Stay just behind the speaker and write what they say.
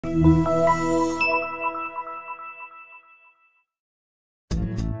We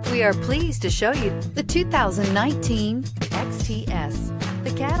are pleased to show you the 2019 XTS.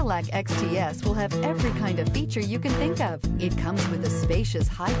 The Cadillac XTS will have every kind of feature you can think of. It comes with a spacious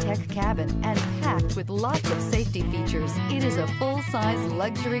high-tech cabin and packed with lots of safety features. It is a full-size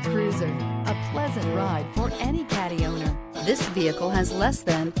luxury cruiser, a pleasant ride for any Caddy owner. This vehicle has less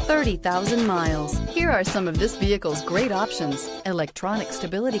than 30,000 miles. Here are some of this vehicle's great options: electronic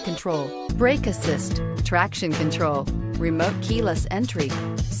stability control, brake assist, traction control, remote keyless entry,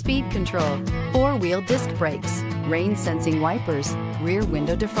 speed control, four-wheel disc brakes, rain-sensing wipers, rear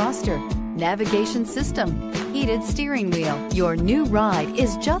window defroster, navigation system, heated steering wheel. Your new ride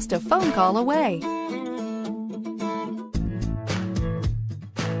is just a phone call away.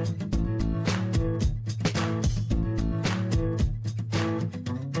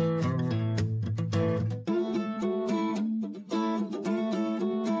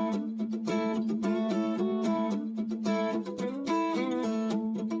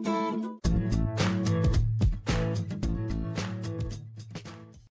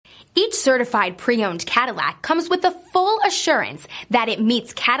 Each certified pre-owned Cadillac comes with the full assurance that it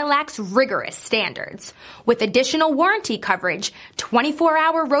meets Cadillac's rigorous standards. With additional warranty coverage,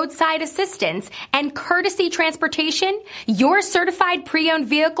 24-hour roadside assistance, and courtesy transportation, your certified pre-owned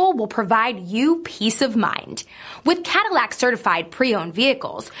vehicle will provide you peace of mind. With Cadillac certified pre-owned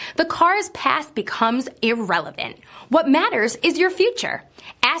vehicles, the car's past becomes irrelevant. What matters is your future.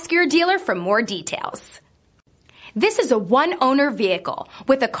 Ask your dealer for more details. This is a one-owner vehicle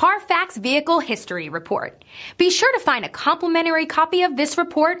with a CARFAX Vehicle History Report. Be sure to find a complimentary copy of this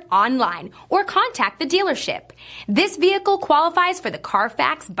report online or contact the dealership. This vehicle qualifies for the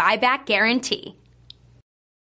CARFAX Buyback Guarantee.